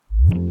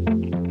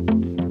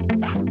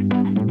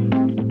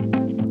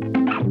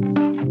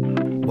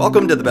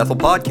Welcome to the Bethel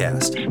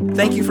Podcast.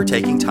 Thank you for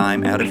taking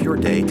time out of your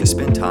day to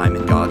spend time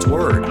in God's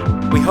Word.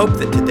 We hope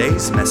that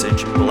today's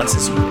message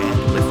blesses you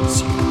and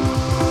lifts you.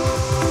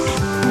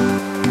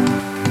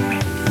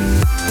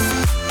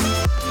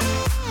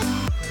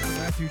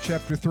 Matthew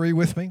chapter 3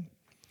 with me.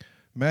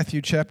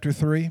 Matthew chapter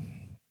 3.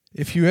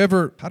 If you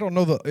ever, I don't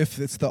know if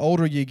it's the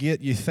older you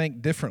get, you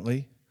think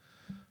differently,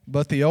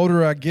 but the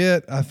older I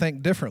get, I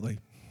think differently.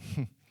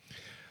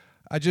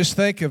 I just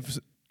think of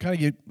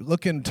you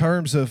look in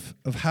terms of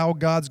how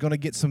God's going to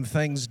get some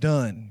things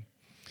done.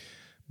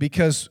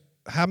 Because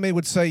how many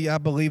would say, I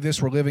believe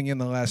this, we're living in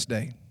the last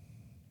day?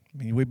 I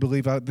mean, we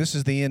believe this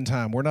is the end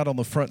time. We're not on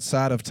the front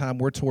side of time.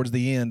 We're towards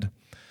the end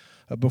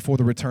before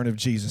the return of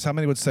Jesus. How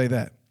many would say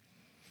that?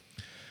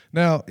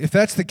 Now, if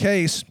that's the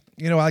case,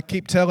 I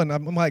keep telling,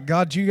 I'm like,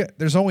 God,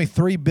 there's only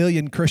 3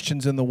 billion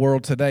Christians in the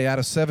world today out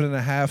of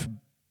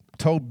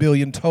 7.5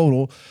 billion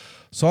total.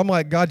 So I'm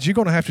like, God, you're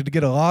going to have to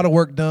get a lot of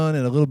work done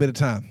in a little bit of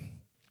time.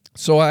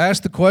 So I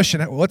asked the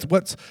question,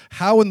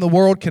 how in the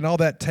world can all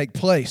that take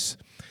place?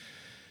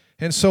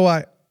 And so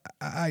I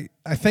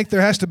think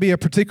there has to be a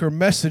particular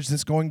message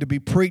that's going to be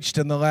preached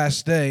in the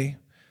last day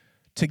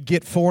to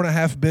get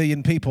 4.5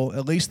 billion people,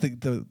 at least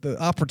the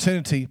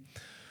opportunity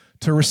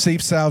to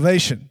receive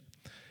salvation.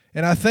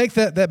 And I think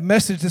that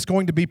message that's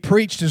going to be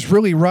preached is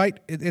really right.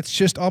 It's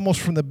just almost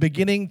from the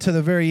beginning to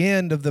the very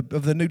end of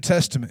the New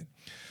Testament.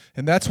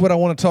 And that's what I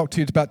want to talk to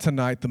you about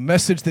tonight, the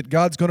message that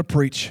God's going to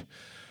preach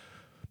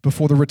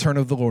before the return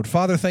of the Lord.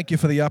 Father, thank you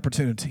for the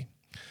opportunity.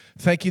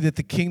 Thank you that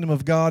the kingdom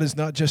of God is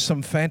not just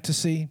some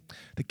fantasy.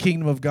 The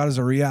kingdom of God is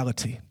a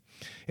reality.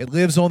 It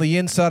lives on the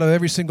inside of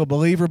every single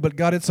believer, but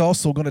God, it's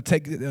also going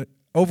to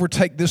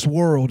overtake this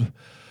world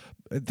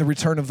at the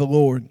return of the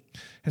Lord.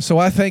 And so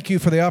I thank you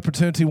for the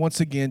opportunity once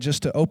again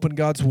just to open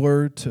God's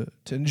word, to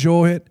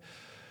enjoy it.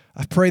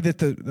 I pray that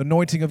the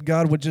anointing of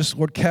God would just,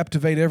 Lord,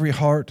 captivate every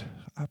heart.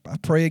 I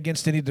pray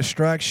against any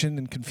distraction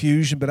and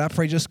confusion, but I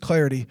pray just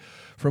clarity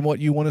from what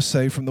you want to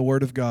say from the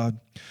Word of God.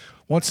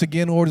 Once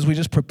again, Lord, as we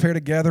just prepare to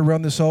gather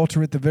around this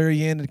altar at the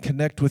very end and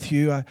connect with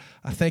you, I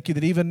thank you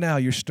that even now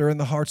you're stirring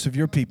the hearts of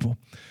your people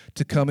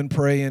to come and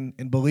pray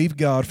and believe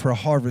God for a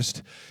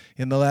harvest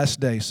in the last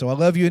day. So I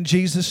love you in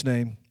Jesus'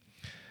 name.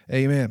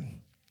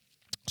 Amen.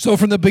 So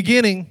from the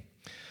beginning,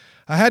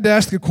 I had to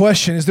ask a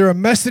question. Is there a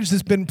message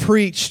that's been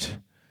preached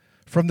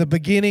from the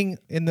beginning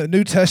in the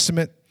New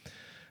Testament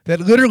that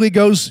literally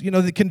goes,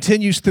 that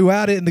continues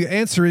throughout it? And the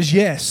answer is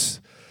yes.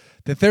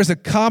 That there's a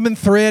common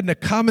thread and a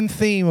common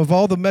theme of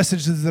all the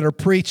messages that are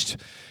preached.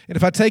 And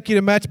if I take you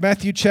to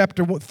Matthew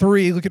chapter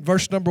 3, look at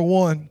verse number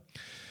 1.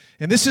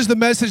 And this is the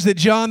message that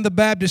John the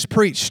Baptist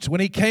preached.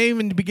 When he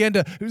came and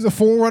he was a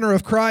forerunner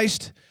of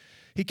Christ.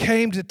 He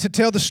came to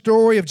tell the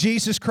story of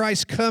Jesus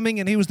Christ coming,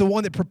 and he was the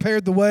one that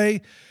prepared the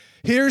way.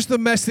 Here's the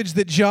message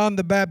that John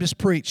the Baptist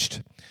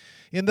preached.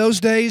 In those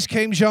days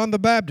came John the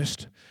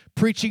Baptist,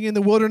 preaching in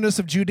the wilderness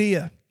of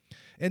Judea,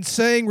 and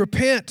saying,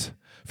 repent,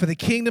 for the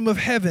kingdom of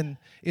heaven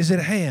is at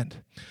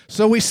hand.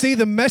 So we see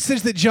the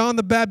message that John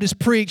the Baptist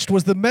preached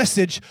was the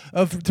message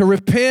to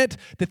repent,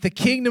 that the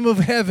kingdom of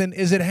heaven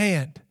is at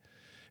hand.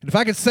 And if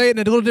I could say it in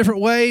a little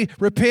different way,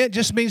 repent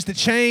just means to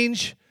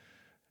change,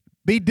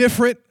 be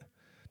different,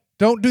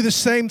 don't do the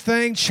same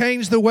thing,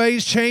 change the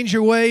ways, change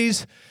your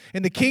ways.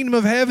 And the kingdom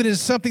of heaven is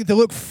something to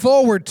look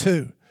forward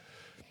to.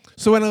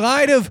 So in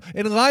light of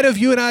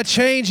you and I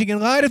changing, in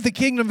light of the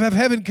kingdom of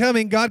heaven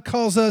coming, God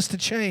calls us to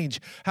change.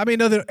 How many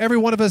know that every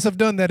one of us have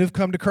done that who've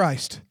come to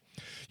Christ?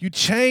 You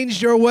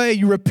changed your way.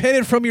 You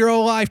repented from your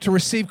old life to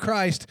receive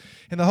Christ,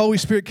 and the Holy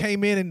Spirit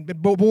came in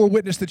and bore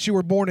witness that you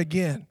were born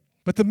again.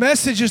 But the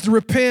message is to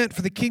repent,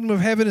 for the kingdom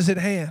of heaven is at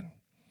hand.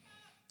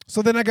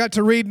 So then I got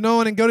to read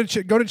on and go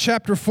to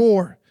chapter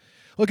 4.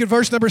 Look at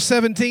verse number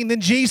 17. Then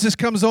Jesus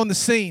comes on the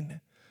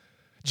scene.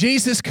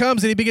 Jesus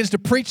comes and he begins to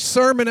preach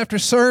sermon after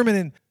sermon.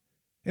 And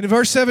in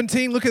verse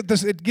 17, look at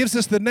this. It gives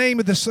us the name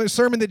of the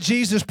sermon that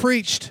Jesus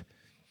preached.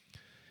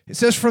 It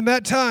says, from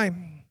that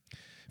time,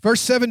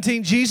 verse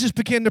 17, Jesus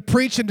began to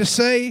preach and to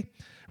say,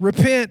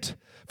 repent,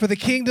 for the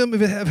kingdom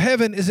of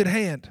heaven is at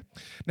hand.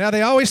 Now,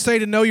 they always say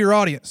to know your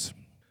audience.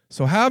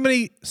 So how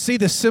many see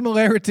the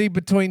similarity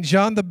between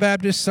John the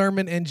Baptist's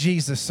sermon and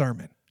Jesus'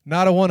 sermon?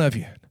 Not a one of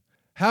you.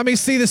 How many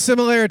see the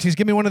similarities?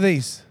 Give me one of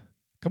these.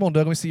 Come on,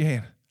 Doug, let me see your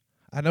hand.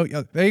 I know.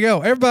 There you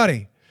go.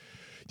 Everybody.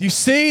 You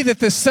see that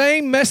the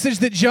same message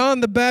that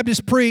John the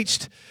Baptist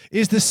preached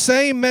is the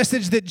same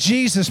message that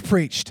Jesus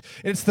preached.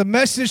 It's the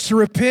message to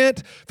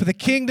repent, for the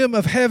kingdom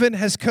of heaven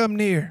has come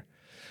near.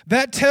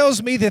 That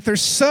tells me that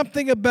there's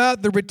something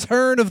about the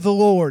return of the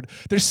Lord.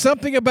 There's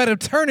something about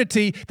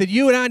eternity that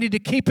you and I need to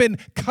keep in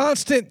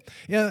constant,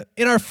 in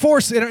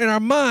our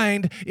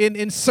mind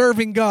in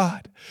serving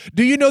God.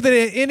 Do you know that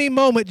at any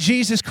moment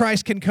Jesus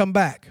Christ can come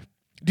back?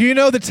 Do you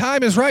know the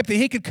time is ripe that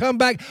he could come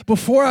back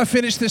before I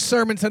finish this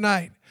sermon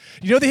tonight?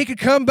 Do you know that he could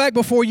come back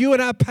before you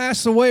and I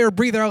pass away or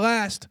breathe our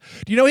last?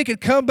 Do you know he could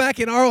come back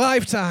in our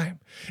lifetime?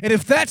 And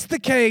if that's the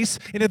case,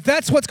 and if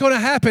that's what's going to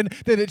happen,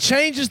 then it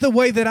changes the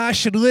way that I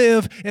should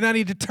live, and I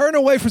need to turn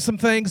away from some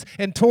things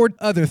and toward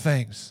other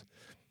things.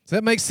 Does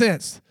that make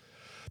sense?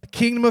 The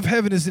kingdom of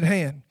heaven is at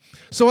hand.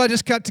 So I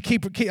got to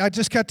keep,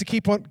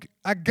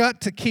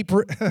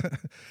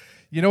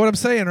 you know what I'm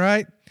saying,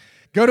 right?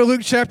 Go to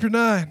Luke chapter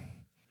 9.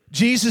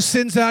 Jesus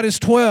sends out his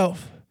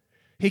 12.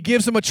 He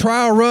gives them a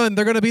trial run.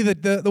 They're going to be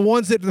the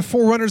ones that the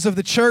forerunners of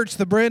the church,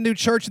 the brand new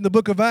church in the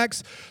book of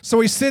Acts. So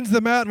he sends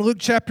them out in Luke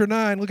chapter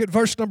 9. Look at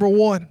verse number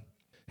 1.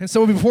 And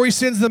so before he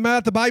sends them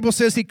out, the Bible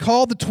says he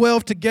called the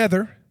 12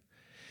 together.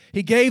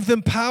 He gave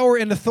them power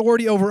and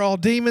authority over all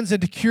demons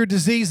and to cure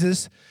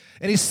diseases.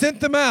 And he sent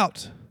them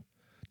out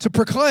to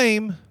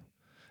proclaim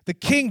the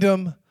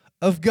kingdom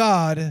of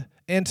God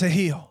and to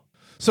heal.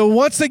 So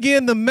once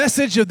again, the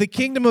message of the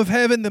kingdom of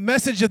heaven, the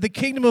message of the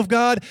kingdom of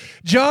God,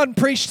 John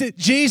preached it,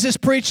 Jesus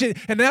preached it,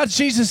 and now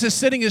Jesus is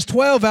sending his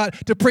 12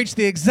 out to preach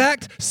the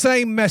exact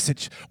same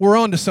message. We're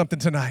on to something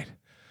tonight.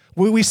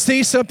 We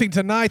see something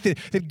tonight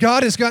that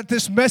God has got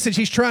this message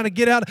he's trying to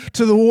get out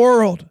to the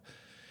world.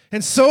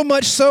 And so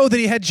much so that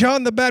he had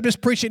John the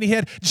Baptist preach it, he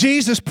had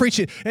Jesus preach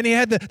it, and he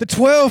had the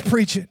 12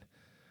 preach it.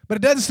 But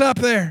it doesn't stop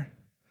there.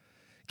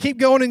 Keep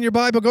going in your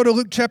Bible. Go to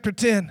Luke chapter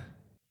 10.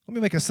 Let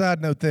me make a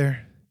side note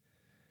there.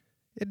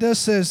 It does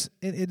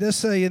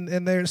say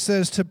in there, it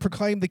says to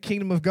proclaim the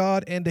kingdom of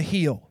God and to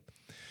heal.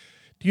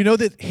 Do you know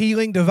that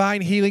healing,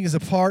 divine healing, is a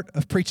part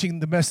of preaching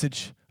the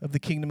message of the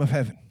kingdom of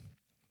heaven?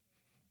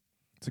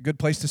 It's a good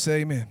place to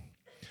say amen.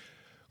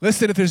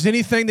 Listen, if there's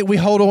anything that we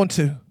hold on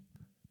to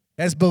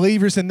as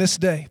believers in this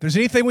day, if there's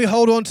anything we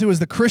hold on to as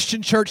the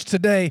Christian church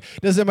today,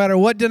 it doesn't matter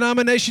what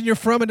denomination you're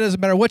from, it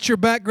doesn't matter what your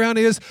background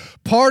is,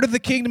 part of the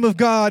kingdom of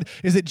God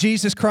is that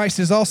Jesus Christ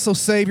is also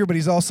Savior, but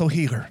he's also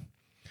healer.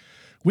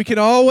 We can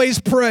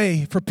always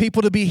pray for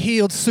people to be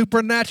healed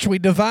supernaturally,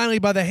 divinely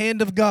by the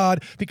hand of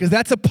God, because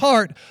that's a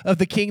part of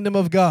the kingdom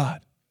of God.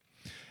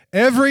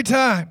 Every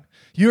time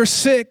you're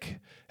sick,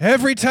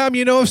 every time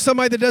you know of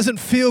somebody that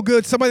doesn't feel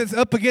good, somebody that's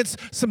up against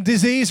some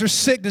disease or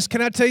sickness,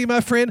 can I tell you,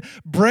 my friend,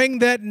 bring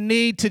that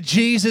need to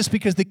Jesus,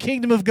 because the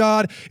kingdom of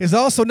God is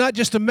also not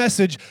just a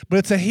message, but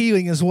it's a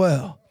healing as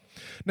well.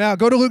 Now,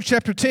 go to Luke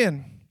chapter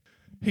 10.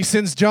 He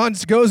sends, John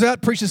goes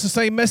out, preaches the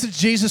same message.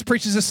 Jesus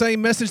preaches the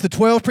same message. The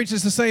 12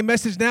 preaches the same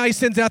message. Now he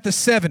sends out the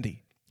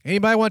 70.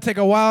 Anybody want to take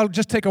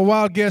a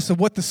wild guess of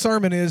what the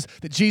sermon is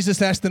that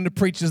Jesus asked them to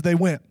preach as they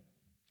went?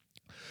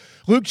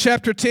 Luke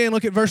chapter 10,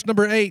 look at verse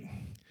number 8.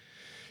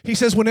 He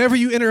says, whenever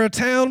you enter a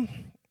town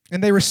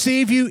and they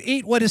receive you,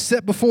 eat what is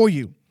set before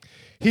you.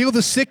 Heal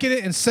the sick in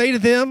it and say to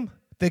them,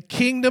 the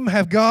kingdom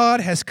of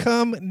God has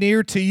come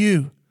near to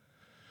you.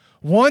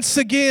 Once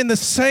again, the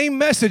same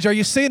message. Are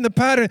you seeing the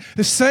pattern?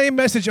 The same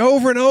message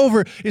over and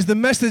over is the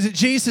message that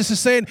Jesus is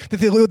saying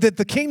that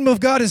the kingdom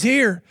of God is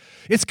here.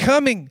 It's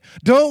coming.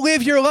 Don't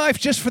live your life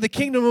just for the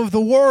kingdom of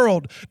the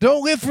world.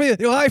 Don't live for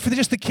your life for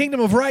just the kingdom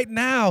of right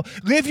now.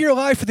 Live your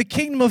life for the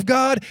kingdom of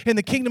God and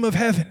the kingdom of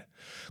heaven.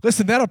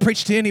 Listen, that'll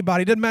preach to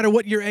anybody. It doesn't matter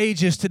what your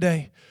age is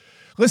today.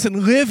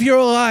 Listen, live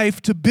your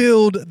life to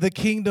build the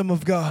kingdom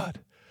of God.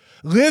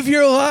 Live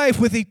your life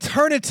with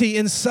eternity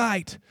in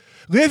sight.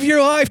 Live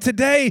your life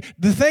today,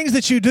 the things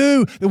that you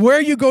do, where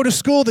you go to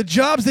school, the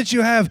jobs that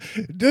you have.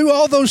 Do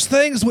all those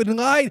things with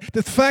light,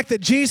 the fact that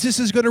Jesus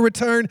is going to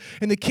return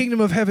and the kingdom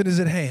of heaven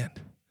is at hand.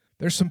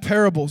 There's some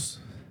parables.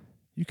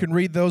 You can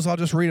read those. I'll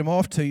just read them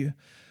off to you.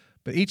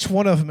 But each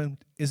one of them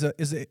is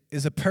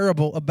a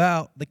parable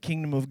about the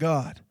kingdom of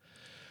God.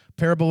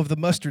 Parable of the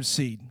mustard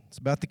seed. It's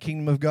about the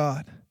kingdom of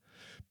God.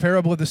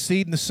 Parable of the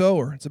seed and the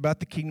sower. It's about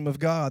the kingdom of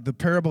God. The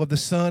parable of the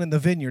son and the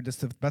vineyard.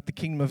 It's about the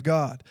kingdom of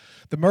God.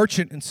 The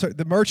merchant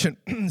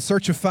in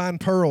search of fine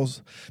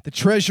pearls. The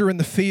treasure in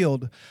the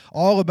field.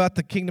 All about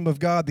the kingdom of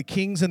God. The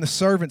kings and the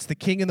servants. The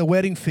king and the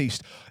wedding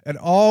feast. And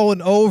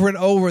over,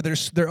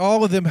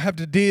 all of them have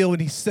to deal.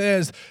 And he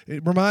says,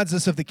 it reminds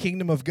us of the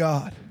kingdom of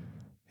God.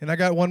 And I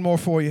got one more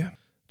for you.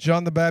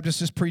 John the Baptist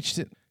has preached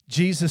it.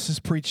 Jesus has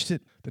preached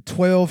it. The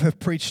 12 have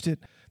preached it.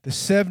 The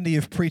 70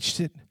 have preached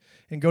it.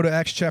 And go to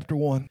Acts chapter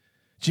 1.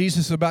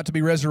 Jesus is about to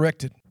be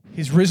resurrected.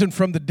 He's risen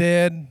from the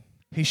dead.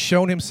 He's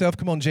shown himself.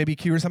 Come on, J.B.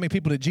 Curious. How many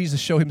people did Jesus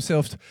show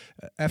himself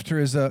after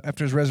his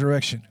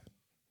resurrection?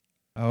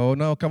 Oh,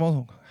 no, come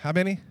on. How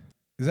many?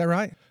 Is that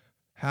right?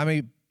 How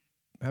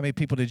many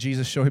people did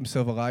Jesus show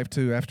himself alive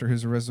to after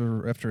his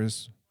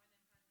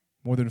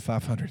more than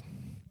 500?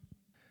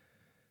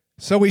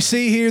 So we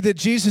see here that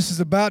Jesus is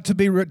about to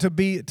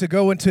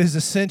go into his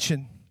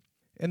ascension.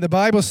 And the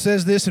Bible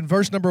says this in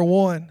verse number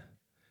 1.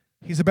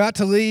 He's about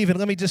to leave, and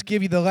let me just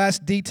give you the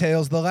last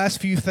details, the last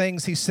few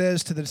things he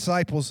says to the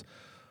disciples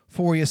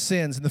before he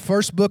ascends. In the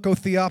first book, O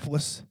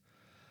Theophilus,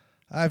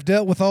 I have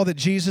dealt with all that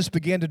Jesus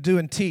began to do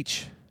and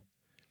teach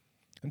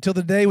until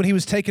the day when he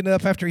was taken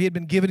up after he had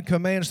been given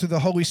commands through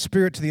the Holy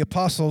Spirit to the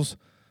apostles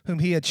whom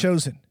he had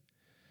chosen.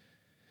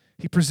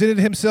 He presented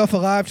himself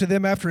alive to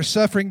them after his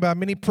suffering by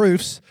many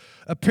proofs,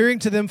 appearing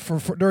to them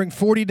during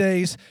 40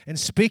 days and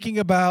speaking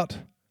about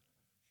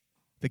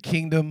the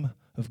kingdom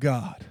of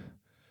God.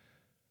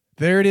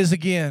 There it is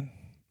again.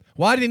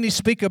 Why didn't he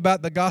speak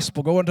about the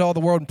gospel? Go into all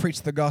the world and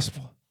preach the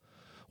gospel.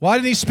 Why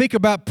didn't he speak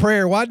about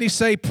prayer? Why didn't he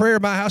say, prayer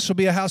in my house shall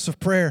be a house of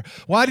prayer?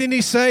 Why didn't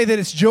he say that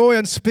it's joy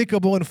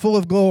unspeakable and full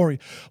of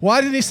glory?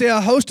 Why didn't he say a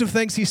host of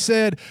things? He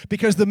said,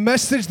 because the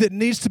message that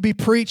needs to be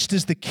preached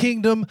is the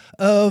kingdom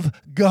of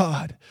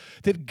God.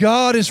 That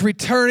God is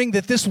returning,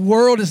 that this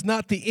world is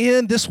not the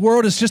end. This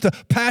world is just a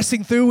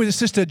passing through. It's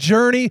just a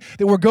journey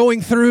that we're going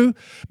through.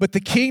 But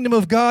the kingdom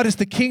of God is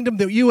the kingdom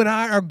that you and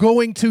I are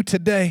going to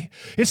today.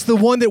 It's the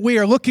one that we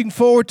are looking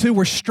forward to.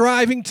 We're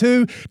striving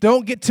to.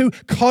 Don't get too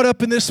caught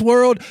up in this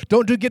world.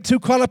 Don't get too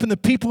caught up in the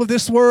people of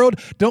this world.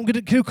 Don't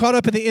get too caught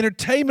up in the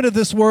entertainment of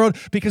this world,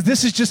 because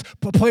this is just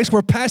a place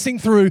we're passing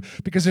through,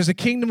 because there's a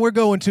kingdom we're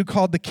going to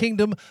called the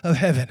kingdom of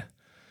heaven.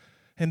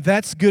 And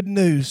that's good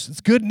news.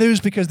 It's good news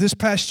because this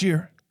past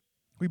year,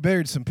 we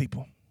buried some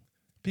people.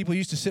 People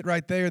used to sit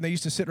right there, and they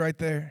used to sit right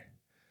there.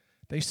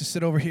 They used to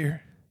sit over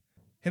here.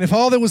 And if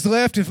all that was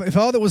left, if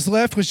all that was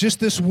left was just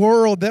this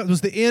world, that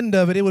was the end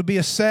of it, it would be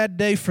a sad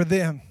day for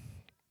them.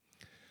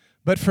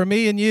 But for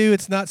me and you,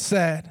 it's not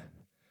sad,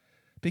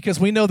 because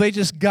we know they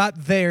just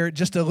got there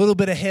just a little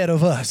bit ahead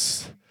of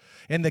us.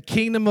 And the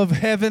kingdom of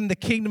heaven, the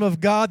kingdom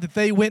of God that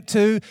they went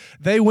to,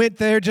 they went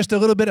there just a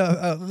little bit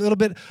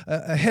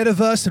ahead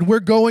of us, and we're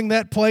going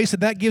that place,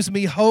 and that gives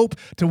me hope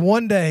to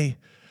one day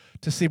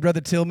to see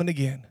Brother Tillman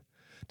again,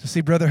 to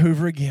see Brother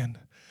Hoover again,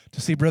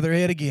 to see Brother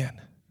Ed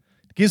again.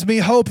 It gives me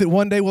hope that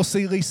one day we'll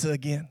see Lisa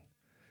again.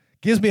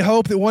 It gives me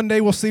hope that one day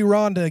we'll see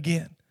Rhonda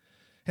again.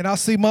 And I'll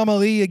see Mama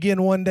Lee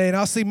again one day, and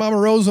I'll see Mama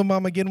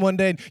Rosa-Mama again one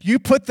day. And you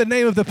put the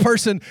name of the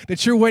person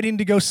that you're waiting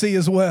to go see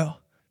as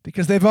well,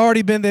 because they've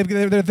already been, they're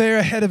there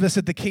ahead of us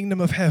at the kingdom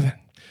of heaven.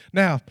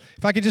 Now,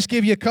 if I could just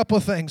give you a couple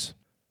of things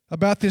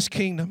about this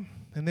kingdom,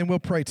 and then we'll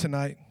pray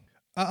tonight.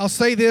 I'll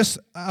say this,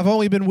 I've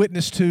only been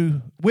witnessed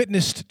to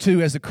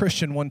as a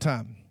Christian one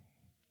time.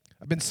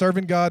 I've been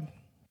serving God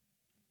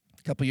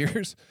a couple of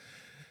years,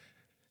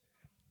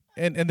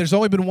 and there's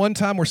only been one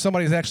time where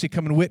somebody's actually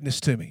come and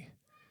witnessed to me.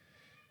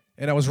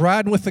 And I was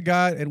riding with the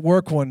guy at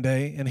work one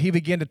day, and he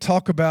began to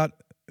talk about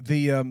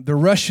the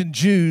Russian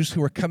Jews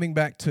who are coming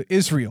back to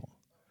Israel.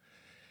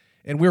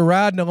 And we're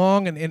riding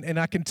along, and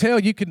I can tell,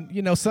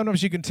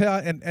 sometimes you can tell,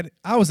 and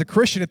I was a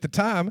Christian at the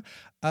time,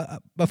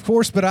 of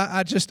course, but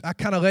I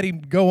kind of let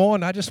him go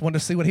on. I just wanted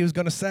to see what he was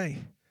going to say.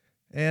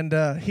 And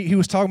he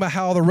was talking about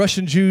how all the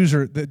Russian Jews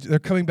they're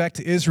coming back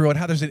to Israel, and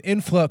how there's an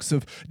influx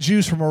of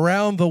Jews from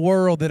around the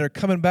world that are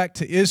coming back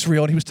to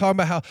Israel. And he was talking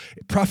about how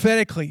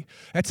prophetically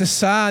that's a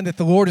sign that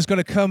the Lord is going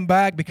to come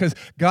back, because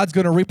God's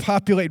going to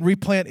repopulate and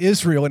replant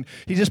Israel. And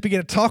he just began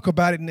to talk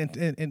about it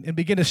and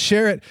begin to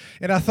share it.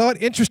 And I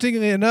thought,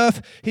 interestingly enough,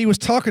 he was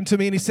talking to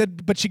me, and he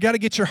said, but you got to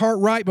get your heart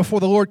right before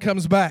the Lord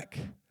comes back.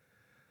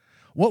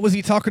 What was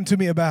he talking to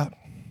me about?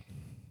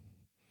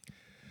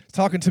 He's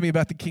talking to me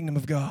about the kingdom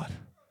of God.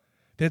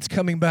 That's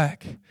coming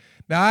back.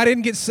 Now, I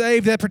didn't get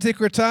saved that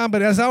particular time,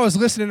 but as I was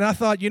listening, I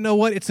thought, you know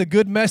what? It's a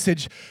good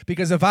message,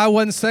 because if I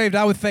wasn't saved,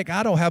 I would think,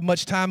 I don't have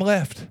much time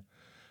left.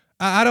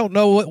 I don't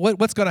know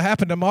what's going to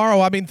happen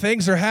tomorrow. I mean,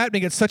 things are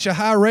happening at such a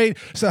high rate,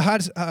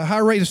 high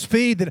rate of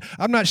speed, that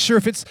I'm not sure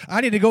if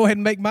I need to go ahead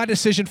and make my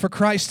decision for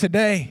Christ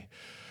today.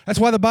 That's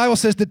why the Bible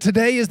says that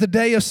today is the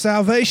day of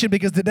salvation,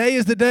 because today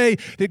is the day,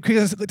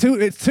 because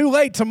it's too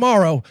late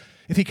tomorrow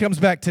if he comes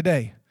back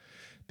today.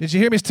 Did you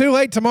hear me? It's too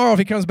late tomorrow if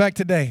he comes back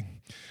today.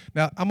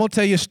 Now, I'm going to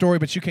tell you a story,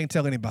 but you can't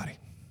tell anybody,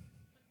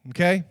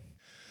 okay?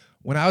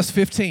 When I was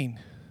 15,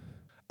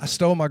 I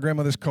stole my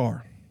grandmother's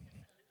car.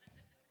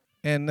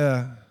 And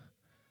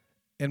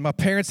my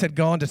parents had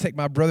gone to take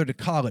my brother to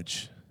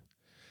college.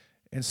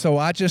 And so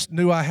I just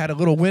knew I had a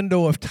little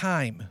window of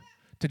time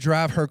to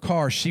drive her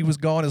car. She was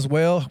gone as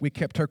well. We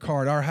kept her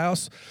car at our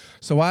house.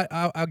 So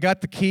I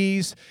got the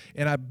keys,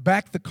 and I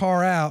backed the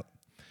car out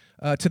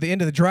to the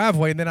end of the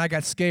driveway, and then I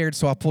got scared,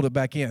 so I pulled it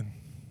back in.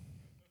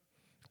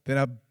 Then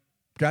I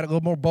got a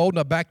little more bold, and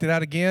I backed it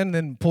out again,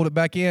 then pulled it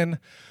back in.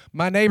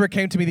 My neighbor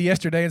came to me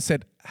yesterday and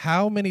said,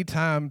 how many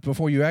times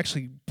before you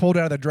actually pulled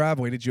out of the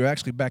driveway did you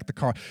actually back the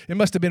car? It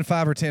must have been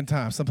 5 or 10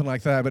 times, something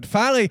like that. But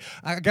finally,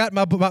 I got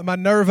my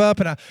nerve up,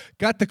 and I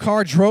got the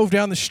car, drove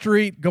down the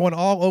street, going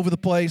all over the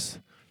place,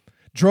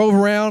 drove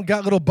around,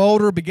 got a little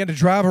bolder, began to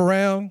drive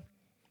around.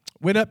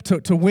 Went up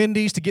to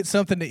Wendy's to get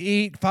something to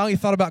eat. Finally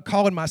thought about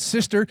calling my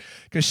sister,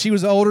 because she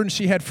was older and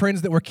she had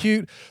friends that were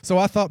cute. So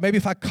I thought maybe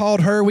if I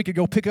called her, we could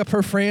go pick up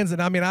her friends. And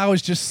I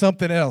was just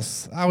something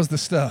else. I was the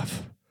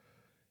stuff.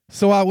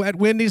 So at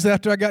Wendy's,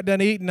 after I got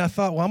done eating, I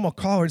thought, well, I'm going to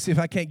call her and see if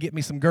I can't get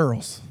me some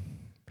girls.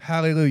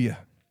 Hallelujah.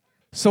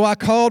 So I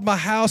called my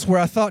house where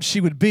I thought she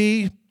would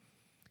be.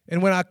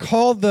 And when I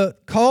called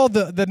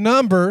the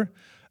number,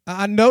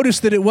 I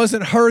noticed that it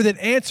wasn't her that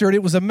answered.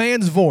 It was a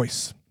man's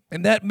voice.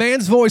 And that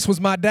man's voice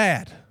was my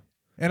dad.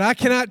 And I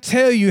cannot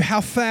tell you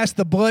how fast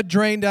the blood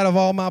drained out of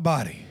all my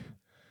body.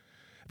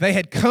 They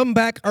had come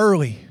back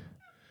early.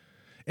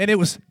 And it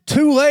was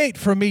too late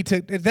for me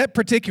to, at that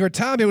particular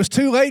time, it was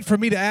too late for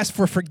me to ask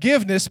for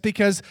forgiveness,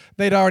 because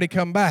they'd already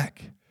come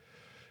back.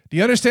 Do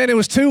you understand? It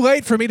was too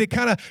late for me to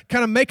kind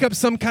of make up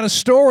some kind of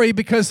story,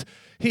 because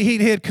he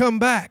had come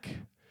back.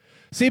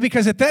 See,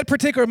 because at that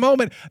particular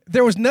moment,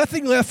 there was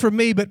nothing left for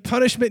me but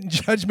punishment and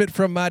judgment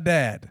from my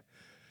dad.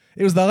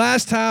 It was the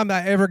last time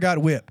I ever got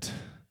whipped.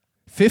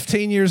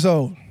 15 years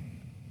old.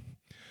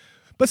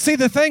 But see,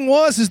 the thing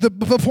is the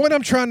point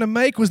I'm trying to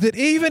make was that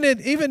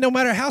even no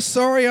matter how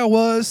sorry I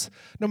was,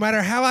 no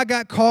matter how I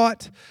got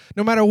caught,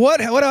 no matter what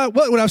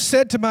I've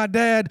said to my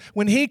dad,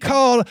 when he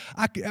called,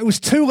 it was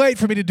too late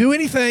for me to do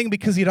anything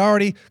because he'd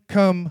already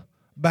come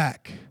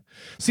back.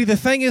 See, the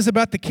thing is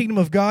about the kingdom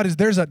of God is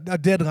there's a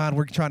deadline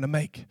we're trying to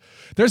make.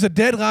 There's a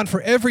deadline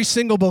for every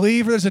single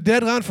believer. There's a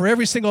deadline for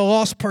every single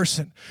lost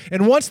person.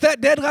 And once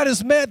that deadline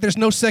is met, there's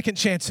no second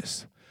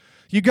chances.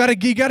 You got to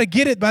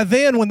get it by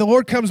then when the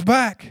Lord comes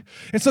back.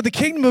 And so the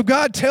kingdom of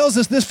God tells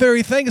us this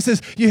very thing. It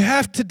says,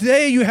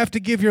 today you have to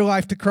give your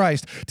life to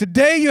Christ.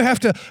 Today you have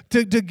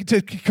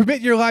to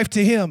commit your life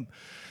to Him.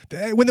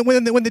 When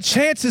the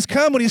chances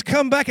come, when He's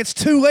come back, it's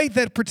too late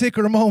that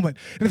particular moment.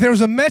 And if there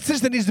was a message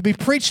that needs to be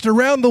preached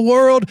around the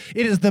world,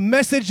 it is the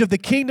message of the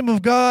kingdom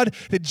of God,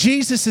 that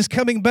Jesus is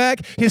coming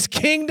back. His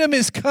kingdom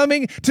is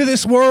coming to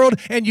this world,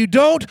 and you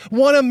don't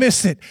want to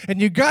miss it.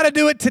 And you got to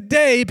do it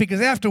today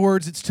because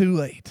afterwards it's too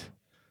late.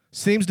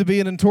 Seems to be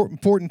an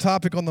important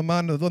topic on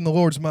the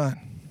Lord's mind,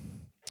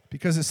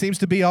 because it seems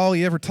to be all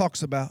He ever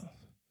talks about.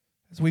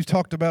 As we've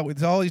talked about,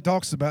 it's all He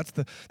talks about.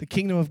 It's the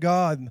kingdom of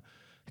God and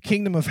the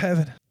kingdom of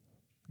heaven.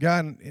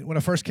 Guy, when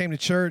I first came to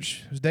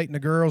church, was dating a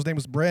girl. His name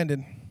was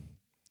Brandon,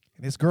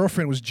 and his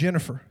girlfriend was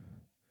Jennifer.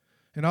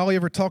 And all he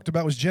ever talked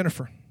about was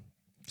Jennifer.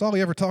 That's all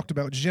he ever talked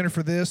about was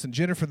Jennifer this and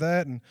Jennifer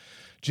that, and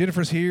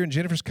Jennifer's here and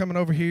Jennifer's coming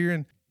over here.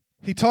 And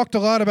he talked a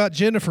lot about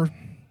Jennifer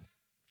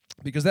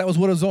because that was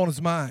what was on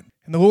his mind.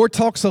 And the Lord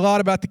talks a lot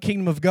about the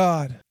kingdom of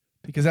God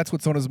because that's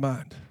what's on His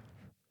mind.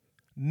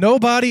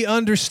 Nobody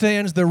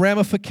understands the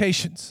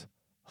ramifications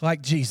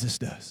like Jesus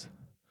does.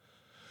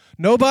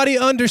 Nobody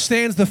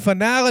understands the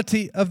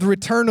finality of the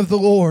return of the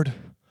Lord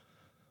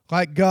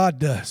like God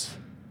does.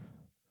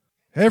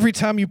 Every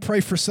time you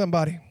pray for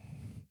somebody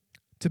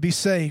to be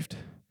saved,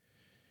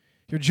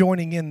 you're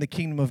joining in the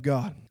kingdom of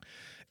God.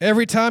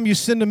 Every time you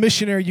send a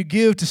missionary, you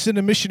give to send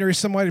a missionary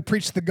somebody to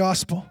preach the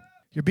gospel,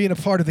 you're being a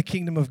part of the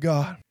kingdom of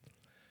God.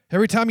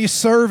 Every time you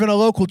serve in a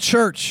local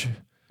church,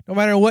 no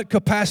matter what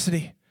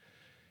capacity,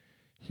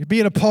 you're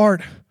being a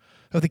part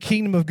of the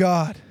kingdom of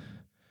God.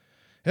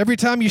 Every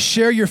time you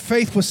share your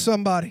faith with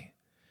somebody,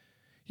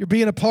 you're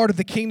being a part of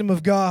the kingdom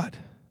of God.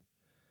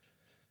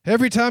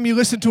 Every time you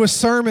listen to a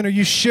sermon or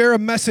you share a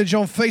message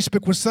on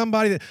Facebook with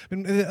somebody,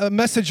 a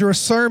message or a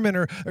sermon,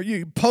 or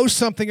you post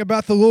something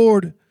about the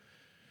Lord,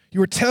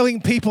 you are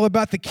telling people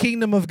about the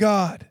kingdom of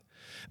God.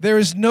 There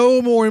is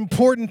no more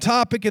important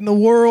topic in the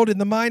world, in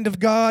the mind of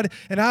God,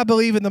 and I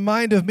believe in the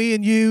mind of me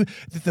and you,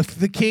 that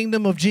the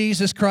kingdom of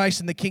Jesus Christ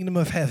and the kingdom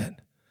of heaven.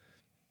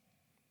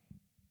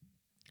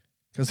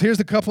 Because here's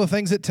a couple of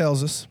things it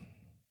tells us.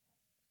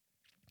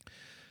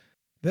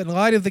 That in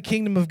light of the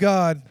kingdom of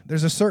God,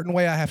 there's a certain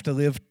way I have to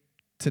live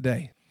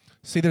today.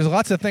 See, there's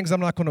lots of things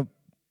I'm not going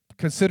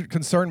to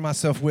concern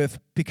myself with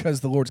because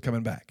the Lord's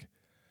coming back.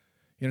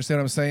 You understand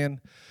what I'm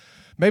saying?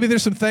 Maybe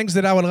there's some things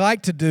that I would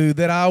like to do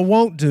that I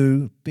won't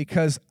do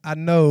because I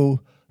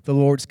know the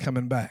Lord's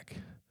coming back.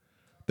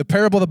 The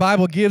parable the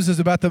Bible gives is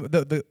about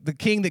the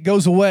king that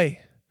goes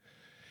away.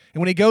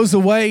 And when he goes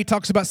away, he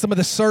talks about some of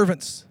the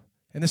servants.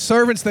 And the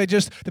servants, they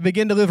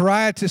begin to live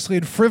riotously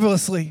and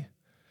frivolously.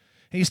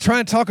 And he's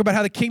trying to talk about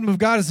how the kingdom of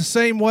God is the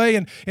same way.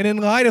 And in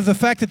light of the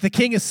fact that the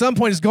king at some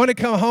point is going to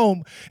come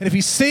home, and if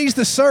he sees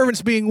the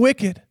servants being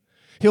wicked,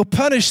 he'll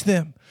punish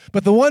them.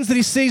 But the ones that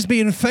he sees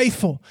being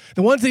faithful,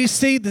 the ones that he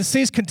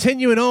sees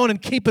continuing on and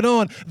keeping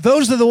on,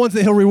 those are the ones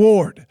that he'll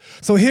reward.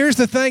 So here's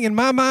the thing, in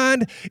my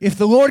mind, if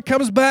the Lord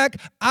comes back,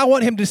 I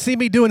want him to see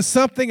me doing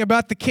something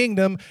about the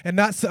kingdom and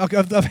not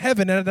of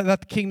heaven and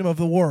not the kingdom of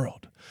the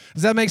world.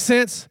 Does that make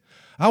sense?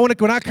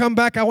 When I come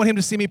back, I want him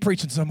to see me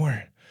preaching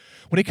somewhere.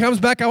 When he comes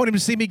back, I want him to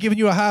see me giving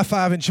you a high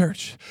five in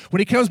church. When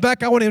he comes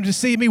back, I want him to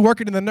see me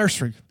working in the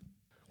nursery.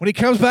 When he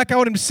comes back, I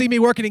want him to see me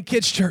working in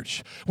kids'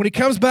 church. When he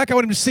comes back, I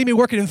want him to see me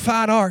working in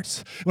fine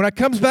arts. When he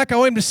comes back, I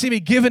want him to see me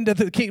giving to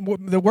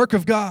the work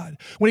of God.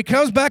 When he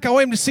comes back, I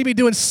want him to see me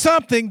doing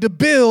something to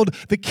build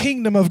the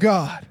kingdom of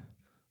God.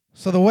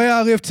 So the way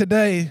I live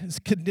today is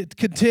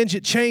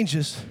contingent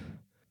changes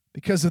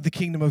because of the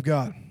kingdom of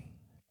God.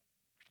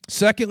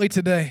 Secondly,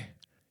 today,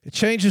 it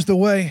changes the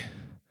way,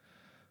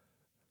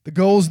 the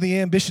goals and the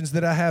ambitions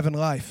that I have in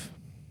life.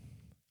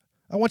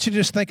 I want you to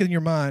just think in your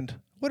mind,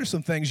 what are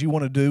some things you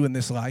want to do in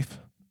this life?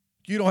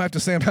 You don't have to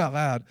say them out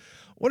loud.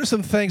 What are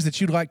some things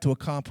that you'd like to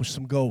accomplish,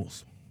 some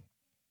goals?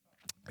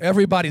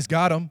 Everybody's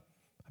got them.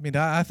 I mean,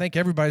 I think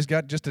everybody's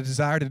got just a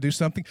desire to do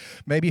something.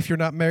 Maybe if you're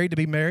not married, to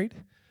be married.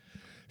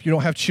 If you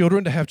don't have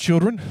children, to have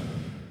children.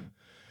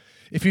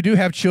 If you do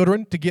have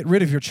children, to get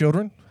rid of your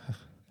children.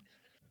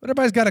 But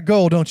everybody's got a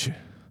goal, don't you?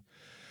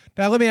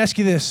 Now, let me ask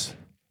you this.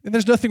 And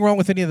there's nothing wrong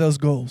with any of those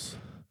goals.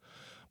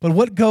 But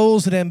what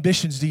goals and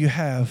ambitions do you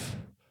have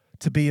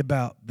to be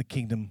about the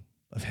kingdom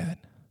of heaven?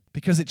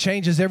 Because it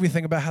changes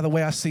everything about how the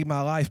way I see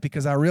my life,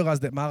 because I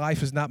realize that my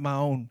life is not my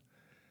own.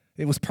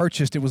 It was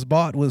purchased, it was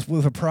bought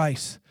with a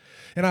price.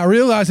 And I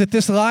realize that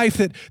this life,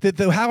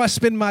 how I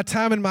spend my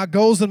time and my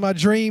goals and my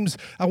dreams,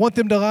 I want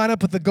them to line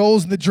up with the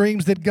goals and the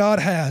dreams that God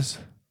has.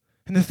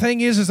 And the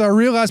thing is I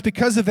realize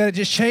because of that, it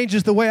just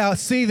changes the way I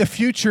see the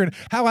future and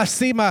how I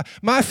see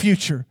my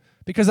future.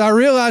 Because I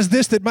realize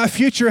this, that my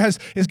future has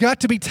got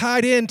to be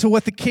tied into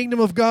what the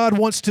kingdom of God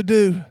wants to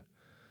do.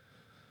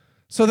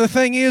 So the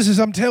thing is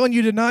I'm telling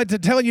you tonight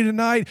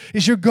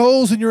is your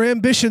goals and your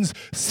ambitions,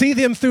 see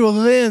them through a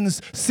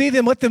lens. See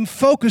them, let them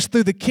focus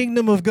through the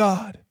kingdom of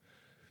God.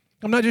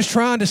 I'm not just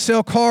trying to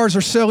sell cars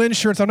or sell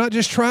insurance. I'm not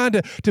just trying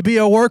to be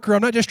a worker.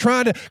 I'm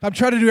trying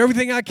to do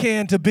everything I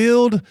can to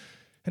build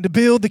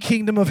the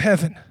kingdom of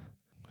heaven.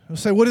 You'll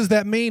say, what does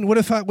that mean? What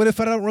if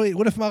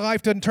my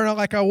life doesn't turn out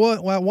like I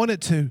want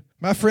it to?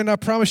 My friend, I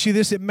promise you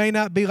this, it may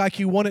not be like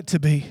you want it to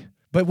be.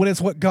 But when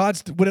it's what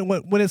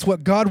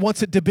God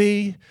wants it to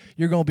be,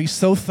 you're going to be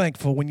so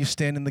thankful when you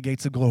stand in the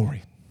gates of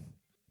glory.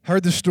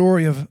 Heard the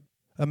story of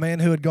a man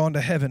who had gone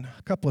to heaven,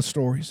 a couple of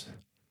stories.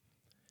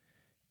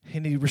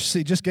 And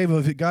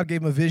God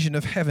gave him a vision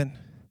of heaven.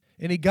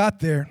 And he got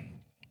there.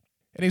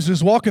 And he was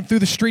just walking through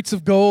the streets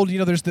of gold. You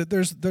know, there's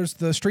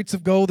the streets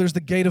of gold, there's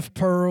the gate of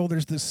pearl,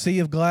 there's the sea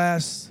of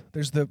glass,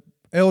 there's the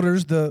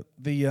elders, the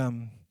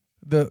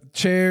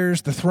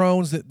chairs, the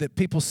thrones that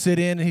people sit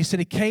in. And he said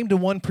he came to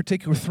one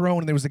particular throne,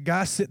 and there was a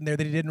guy sitting there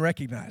that he didn't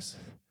recognize.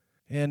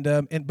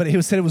 But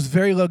he said it was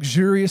very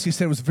luxurious. He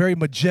said it was very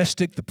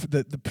majestic,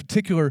 the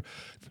particular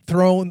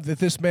throne that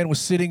this man was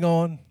sitting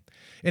on.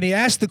 And he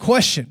asked the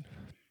question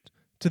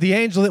to the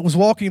angel that was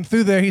walking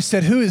through there. He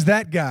said, "Who is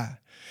that guy?"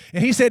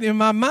 And he said, in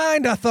my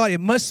mind, I thought it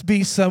must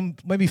be some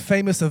maybe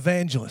famous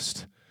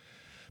evangelist.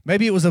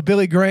 Maybe it was a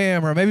Billy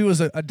Graham, or maybe it was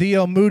a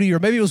D.L. Moody, or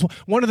maybe it was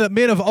one of the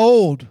men of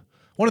old,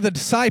 one of the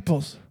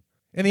disciples.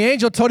 And the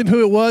angel told him who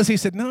it was. He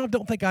said, "No, I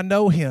don't think I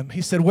know him."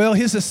 He said, well,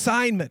 his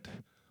assignment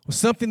was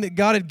something that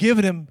God had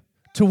given him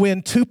to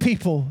win 2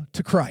 people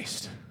to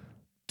Christ.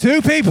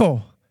 2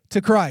 people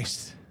to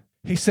Christ.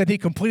 He said he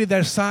completed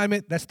that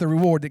assignment. That's the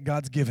reward that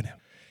God's given him.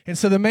 And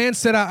so the man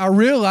said, I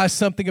realized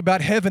something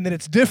about heaven, that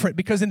it's different,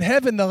 because in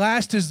heaven the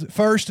last is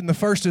first and the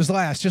first is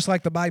last, just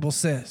like the Bible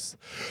says.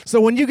 So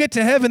when you get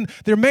to heaven,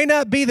 there may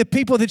not be the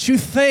people that you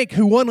think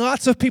who won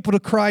lots of people to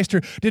Christ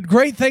or did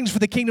great things for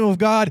the kingdom of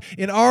God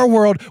in our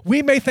world.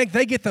 We may think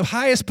they get the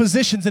highest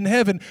positions in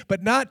heaven,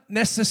 but not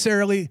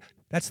necessarily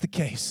that's the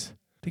case,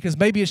 because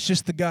maybe it's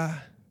just the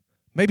guy.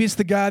 Maybe it's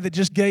the guy that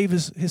just gave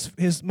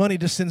his money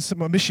to send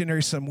a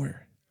missionary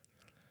somewhere.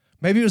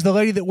 Maybe it was the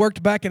lady that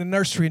worked back in a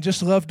nursery and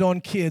just loved on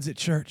kids at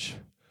church.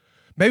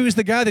 Maybe it was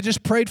the guy that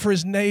just prayed for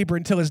his neighbor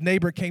until his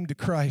neighbor came to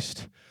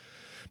Christ.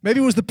 Maybe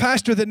it was the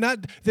pastor that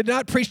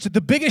not preached at the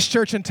biggest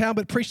church in town,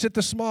 but preached at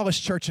the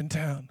smallest church in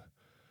town.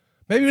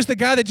 Maybe it was the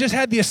guy that just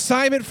had the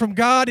assignment from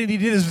God and he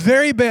did his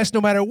very best,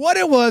 no matter what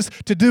it was,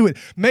 to do it.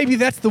 Maybe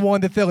that's the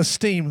one that they'll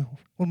esteem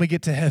when we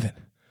get to heaven.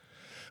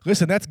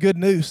 Listen, that's good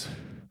news.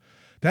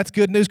 That's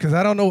good news, because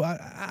I don't know.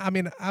 I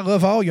mean, I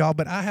love all y'all,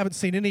 but I haven't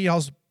seen any of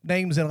y'all's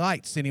names in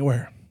lights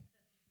anywhere.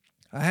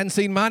 I hadn't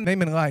seen my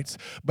name in lights,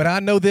 but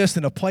I know this: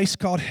 in a place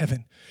called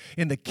heaven,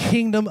 in the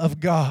kingdom of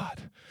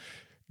God,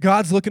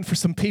 God's looking for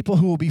some people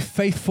who will be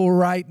faithful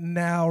right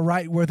now,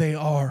 right where they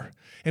are.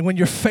 And when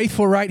you're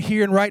faithful right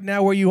here and right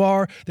now where you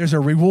are, there's a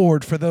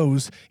reward for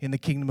those in the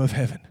kingdom of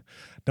heaven.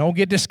 Don't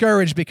get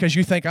discouraged because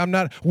you think I'm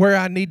not where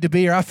I need to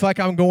be, or I feel like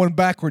I'm going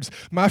backwards.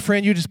 My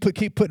friend, you just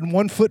keep putting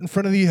one foot in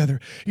front of the other.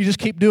 You just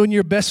keep doing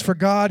your best for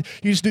God.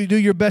 You just do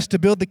your best to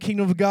build the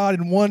kingdom of God,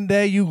 and one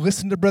day, you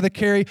listen to Brother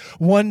Carey,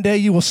 one day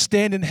you will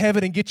stand in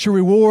heaven and get your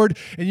reward,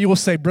 and you will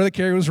say, Brother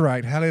Carey was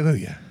right.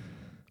 Hallelujah.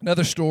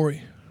 Another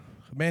story,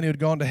 a man who had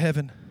gone to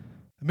heaven,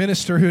 a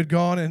minister who had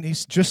gone, and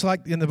he's just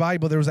like in the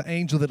Bible, there was an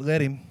angel that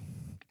led him.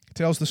 He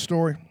tells the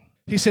story.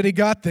 He said he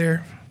got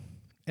there,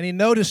 and he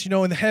noticed,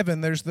 in the heaven,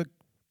 there's the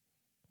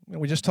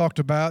we just talked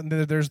about, and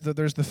there's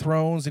the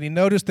thrones, and he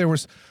noticed there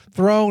was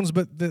thrones,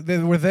 but they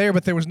were there,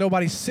 but there was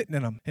nobody sitting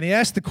in them. And he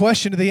asked the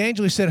question to the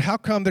angel. He said, "How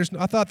come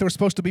I thought there were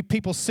supposed to be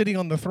people sitting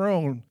on the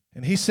throne?"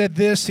 And he said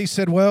this. He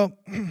said, "Well,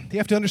 you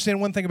have to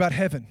understand one thing about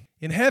heaven.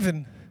 In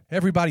heaven,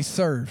 everybody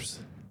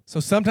serves.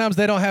 So sometimes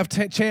they don't have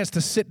chance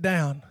to sit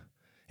down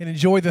and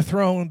enjoy the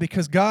throne,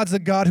 because God's a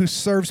God who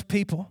serves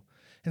people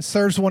and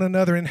serves one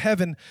another. In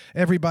heaven,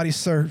 everybody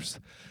serves.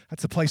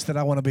 That's a place that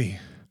I want to be."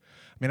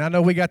 I mean, I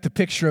know we got the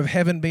picture of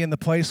heaven being the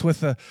place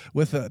with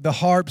the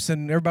harps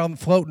and everybody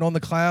floating on the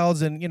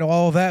clouds and,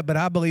 all that, but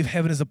I believe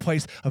heaven is a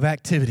place of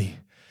activity.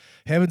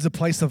 Heaven's a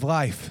place of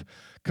life.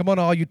 Come on,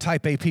 all you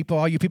type A people,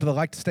 all you people that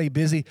like to stay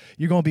busy,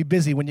 you're going to be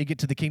busy when you get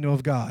to the kingdom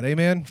of God.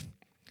 Amen?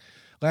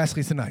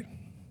 Lastly tonight,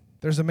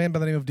 there's a man by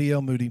the name of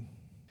D.L. Moody.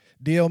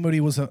 D.L.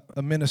 Moody was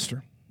a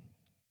minister.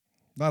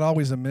 Not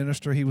always a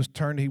minister. He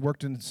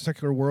worked in the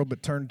secular world,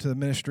 but turned to the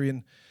ministry,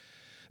 and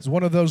is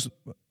one of those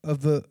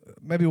of the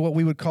maybe what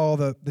we would call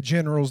the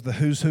generals, the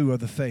who's who of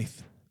the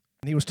faith.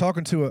 And he was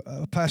talking to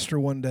a pastor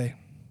one day.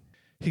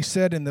 He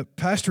said, and the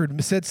pastor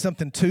had said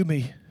something to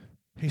me.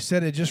 He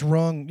said it just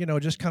rung, it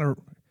kind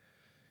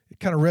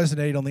of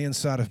resonated on the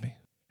inside of me.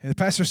 And the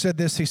pastor said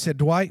this. He said,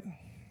 "Dwight,"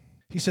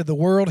 he said, "the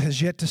world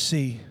has yet to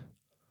see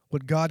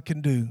what God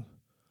can do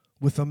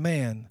with a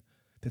man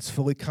that's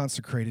fully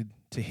consecrated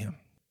to Him.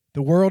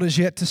 The world is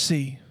yet to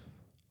see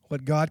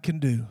what God can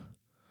do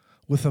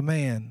with a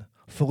man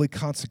fully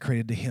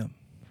consecrated to Him.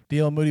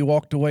 D.L. Moody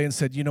walked away and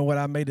said, you know what,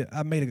 I made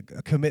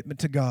a commitment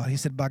to God. He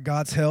said, by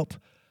God's help,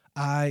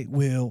 I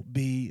will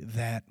be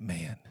that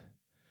man.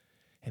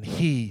 And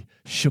he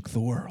shook the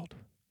world.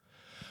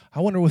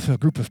 I wonder if a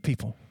group of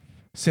people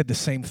said the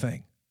same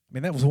thing. I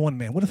mean, that was one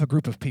man. What if a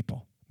group of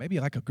people, maybe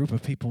like a group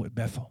of people at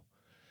Bethel,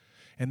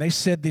 and they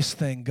said this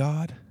thing,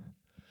 God,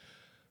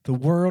 the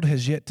world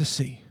has yet to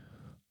see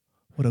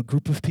what a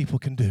group of people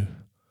can do,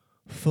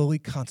 fully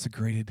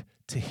consecrated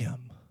to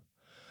Him,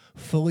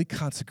 fully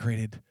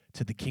consecrated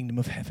to the kingdom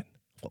of heaven.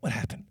 What would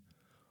happen?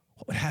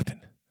 What would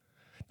happen?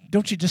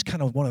 Don't you just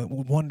kind of want to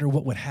wonder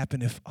what would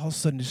happen if all of a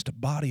sudden just a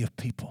body of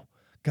people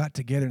got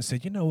together and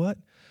said, you know what?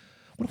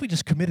 What if we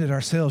just committed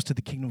ourselves to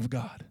the kingdom of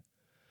God?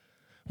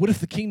 What if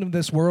the kingdom of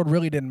this world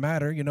really didn't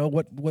matter? You know,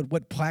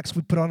 what plaques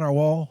we put on our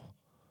wall?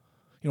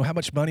 You know, how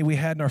much money we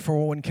had in our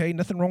 401k?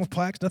 Nothing wrong with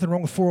plaques, nothing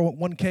wrong with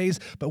 401ks.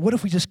 But what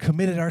if we just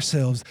committed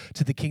ourselves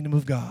to the kingdom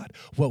of God?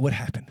 What would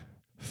happen?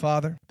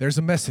 Father, there's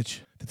a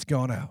message that's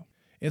gone out.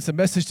 It's a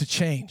message to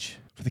change,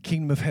 for the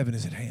kingdom of heaven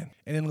is at hand.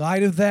 And in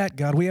light of that,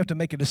 God, we have to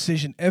make a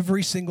decision.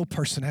 Every single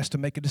person has to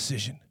make a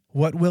decision.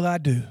 What will I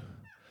do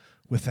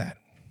with that?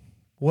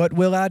 What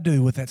will I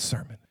do with that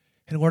sermon?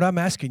 And Lord, I'm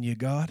asking you,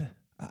 God,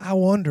 I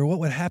wonder what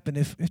would happen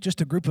if just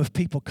a group of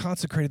people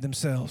consecrated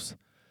themselves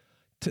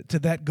to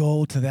that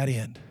goal, to that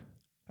end.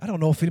 I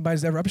don't know if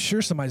anybody's ever, I'm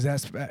sure somebody's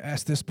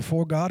asked this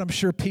before, God. I'm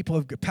sure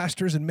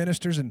pastors and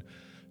ministers and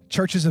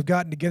churches have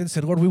gotten together and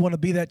said, Lord, we want to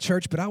be that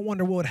church, but I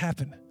wonder what would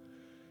happen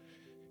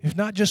if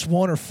not just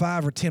 1 or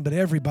 5 or 10, but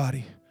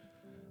everybody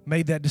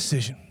made that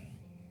decision.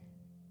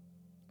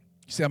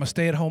 You say, I'm a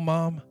stay-at-home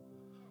mom.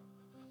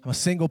 I'm a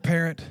single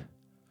parent.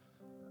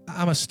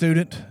 I'm a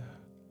student.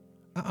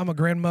 I'm a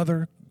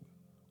grandmother.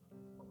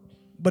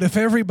 But if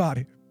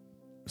everybody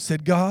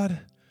said,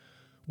 God,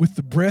 with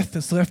the breath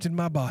that's left in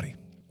my body,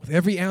 with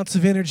every ounce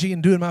of energy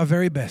and doing my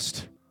very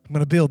best, I'm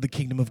going to build the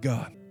kingdom of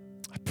God.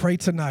 I pray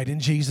tonight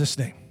in Jesus'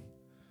 name,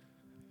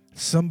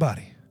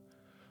 somebody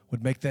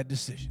would make that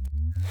decision.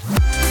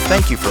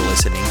 Thank you for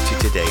listening to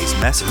today's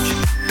message. We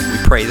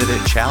pray that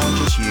it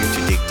challenges you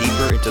to dig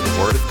deeper into the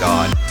Word of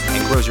God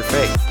and grows your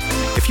faith.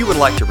 If you would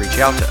like to reach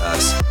out to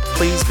us,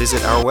 please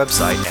visit our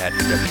website at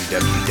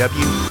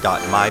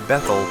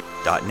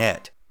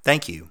www.mybethel.net.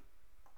 Thank you.